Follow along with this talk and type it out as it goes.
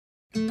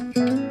I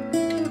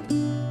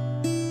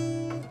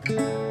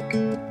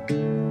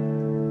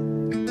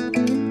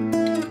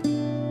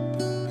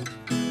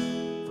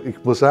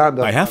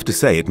have to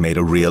say it made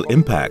a real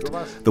impact.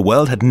 The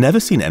world had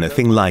never seen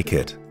anything like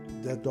it.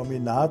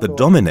 The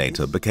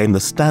Dominator became the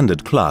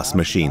standard class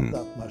machine.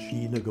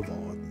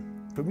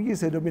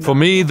 For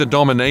me, the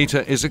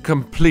Dominator is a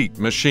complete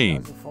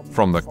machine.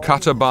 From the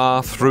cutter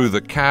bar through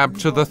the cab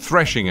to the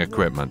threshing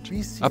equipment.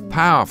 A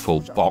powerful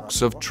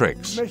box of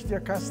tricks.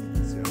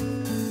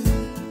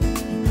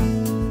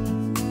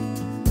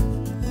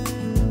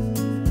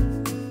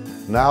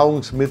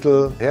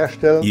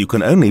 You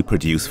can only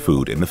produce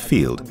food in the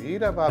field,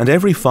 and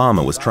every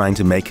farmer was trying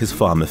to make his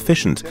farm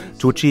efficient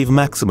to achieve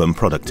maximum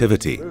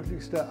productivity.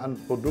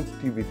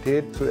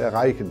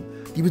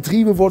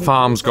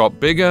 Farms got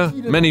bigger,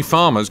 many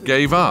farmers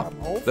gave up.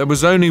 There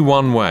was only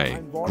one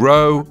way: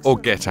 grow or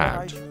get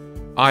out.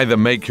 Either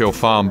make your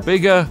farm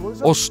bigger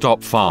or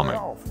stop farming.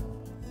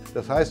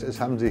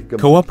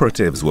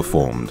 Cooperatives were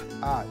formed,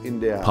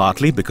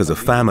 partly because of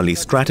family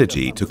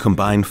strategy to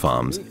combine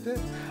farms,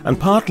 and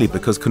partly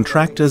because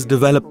contractors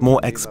developed more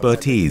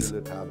expertise.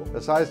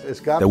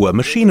 There were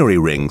machinery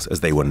rings, as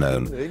they were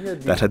known,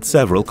 that had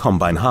several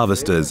combine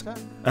harvesters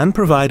and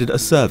provided a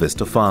service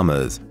to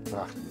farmers.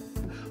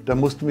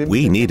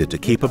 We needed to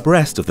keep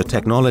abreast of the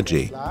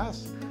technology.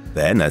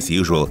 Then, as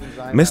usual,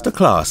 Mr.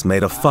 Claas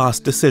made a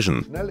fast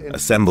decision,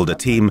 assembled a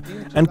team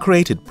and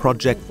created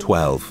Project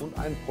 12.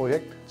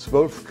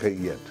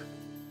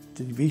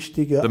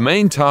 The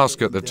main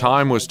task at the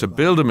time was to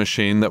build a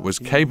machine that was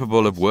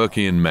capable of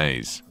working in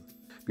maize.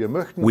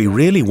 We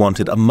really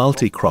wanted a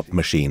multi-crop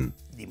machine.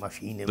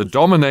 The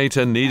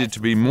Dominator needed to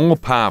be more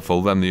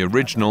powerful than the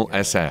original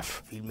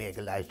SF.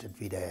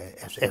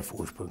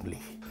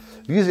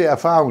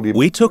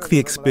 We took the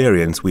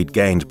experience we'd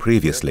gained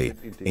previously,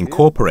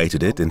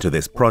 incorporated it into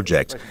this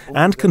project,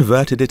 and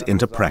converted it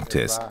into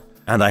practice.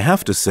 And I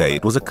have to say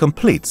it was a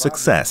complete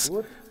success,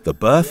 the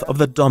birth of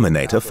the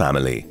Dominator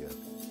family.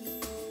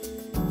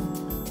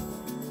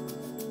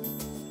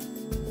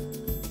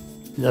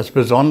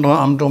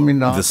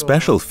 The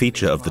special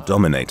feature of the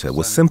Dominator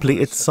was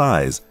simply its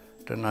size,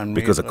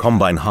 because a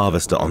combine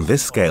harvester on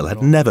this scale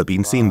had never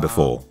been seen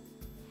before.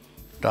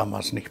 The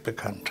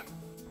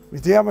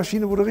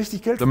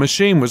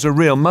machine was a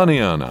real money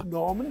earner.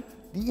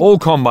 All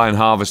combine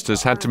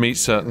harvesters had to meet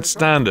certain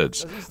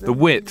standards, the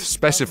width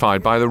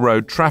specified by the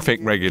road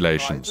traffic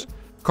regulations.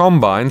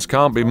 Combines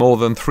can't be more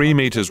than 3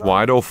 meters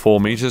wide or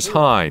 4 meters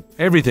high.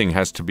 Everything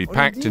has to be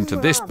packed into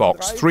this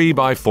box 3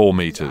 by 4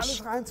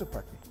 meters.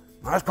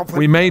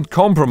 We made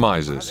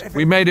compromises.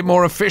 We made it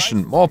more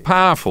efficient, more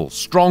powerful,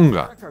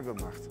 stronger.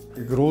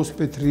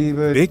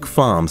 Big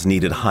farms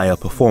needed higher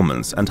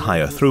performance and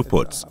higher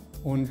throughputs.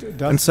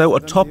 And so a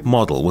top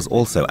model was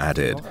also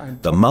added,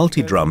 the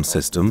multi-drum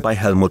system by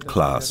Helmut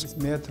Claas.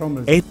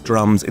 8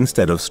 drums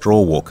instead of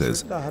straw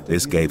walkers.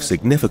 This gave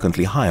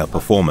significantly higher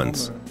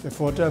performance.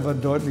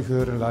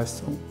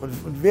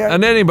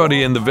 And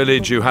anybody in the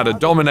village who had a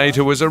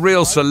Dominator was a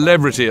real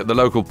celebrity at the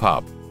local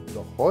pub.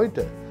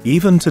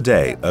 Even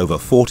today, over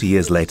 40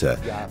 years later,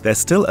 there's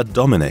still a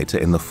Dominator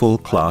in the full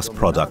Claas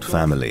product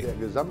family.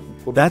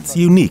 That's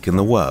unique in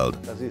the world.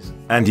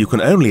 And you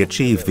can only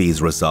achieve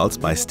these results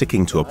by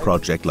sticking to a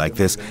project like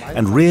this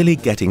and really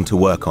getting to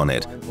work on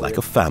it, like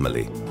a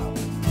family.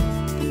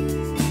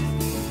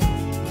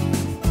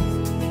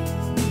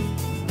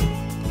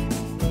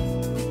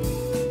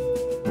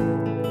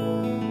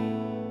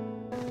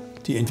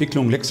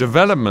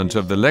 Development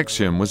of the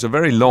Lexion was a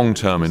very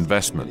long-term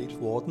investment.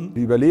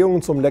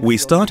 We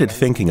started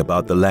thinking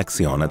about the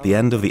Lexion at the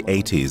end of the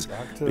 80s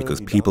because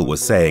people were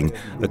saying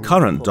the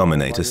current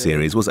Dominator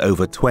series was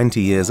over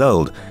 20 years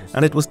old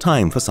and it was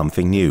time for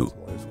something new.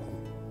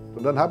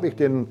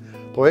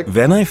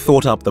 Then I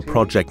thought up the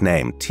project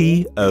name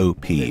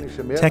TOP,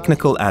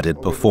 Technical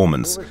Added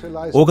Performance,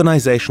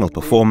 Organizational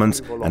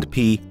Performance, and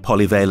P,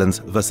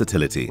 Polyvalence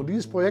Versatility.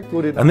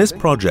 And this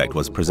project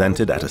was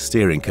presented at a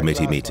steering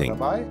committee meeting.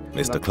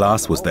 Mr.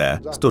 Claas was there,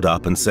 stood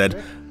up and said,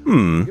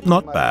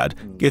 not bad,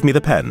 give me the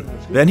pen.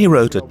 Then he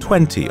wrote a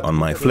 20 on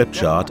my flip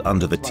chart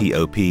under the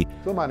TOP.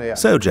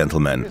 So,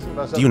 gentlemen,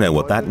 do you know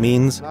what that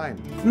means?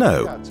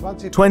 No,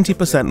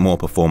 20% more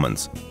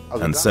performance.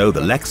 And so the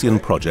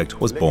Lexion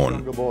project was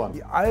born. In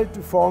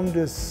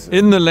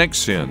the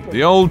Lexion,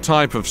 the old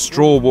type of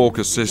straw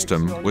walker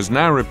system was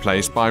now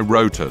replaced by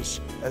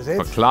rotors.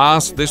 For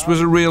Claas, this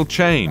was a real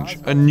change,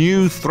 a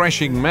new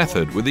threshing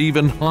method with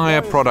even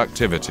higher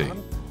productivity.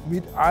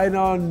 We've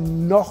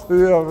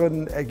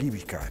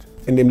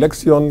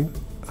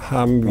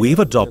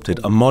adopted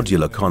a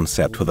modular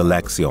concept for the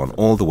Lexion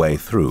all the way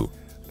through.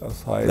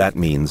 That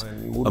means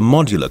a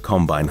modular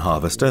combine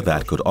harvester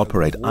that could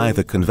operate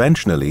either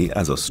conventionally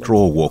as a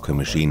straw walker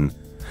machine,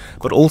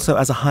 but also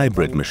as a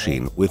hybrid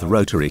machine with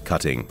rotary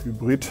cutting.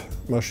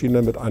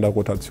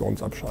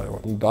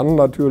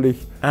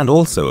 And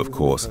also, of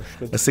course,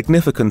 a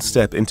significant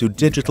step into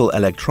digital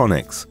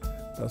electronics.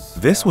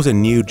 This was a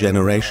new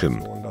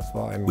generation.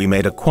 We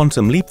made a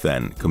quantum leap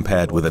then,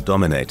 compared with a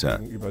Dominator.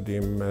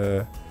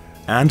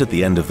 And at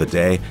the end of the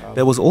day,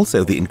 there was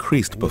also the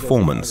increased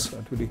performance.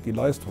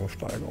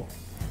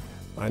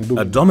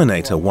 A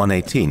Dominator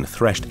 118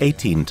 threshed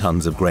 18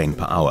 tons of grain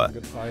per hour,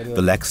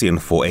 the Lexion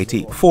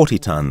 480 40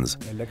 tons,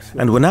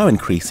 and we're now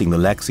increasing the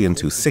Lexion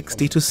to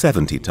 60 to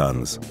 70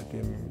 tons.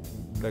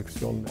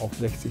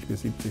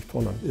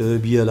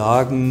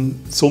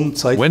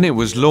 When it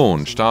was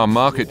launched, our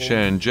market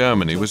share in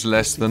Germany was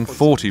less than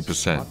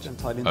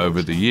 40%.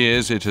 Over the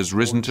years, it has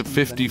risen to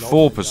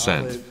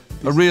 54%.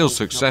 A real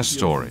success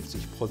story.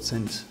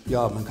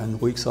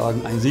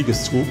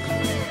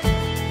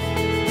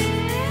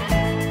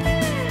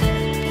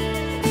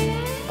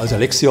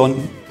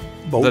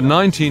 The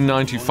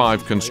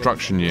 1995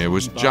 construction year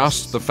was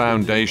just the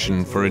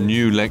foundation for a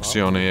new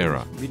Lexion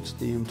era.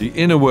 The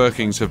inner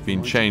workings have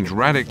been changed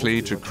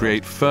radically to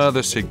create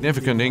further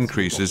significant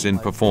increases in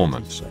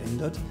performance.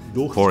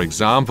 For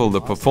example,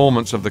 the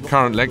performance of the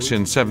current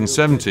Lexion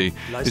 770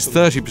 is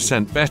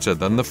 30% better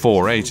than the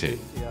 480.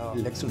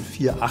 Lexion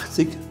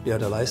 480,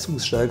 der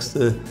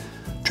leistungsstärkste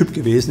Typ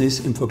gewesen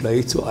ist im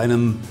Vergleich zu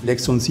einem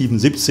Lexion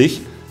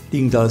 770,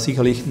 liegen da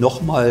sicherlich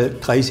nochmal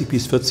 30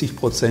 bis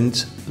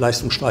 40%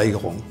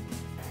 Leistungssteigerung.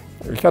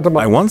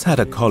 I once had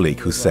a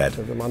colleague who said,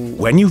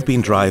 when you've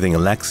been driving a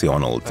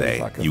Lexion all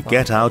day, you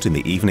get out in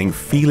the evening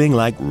feeling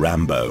like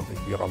Rambo.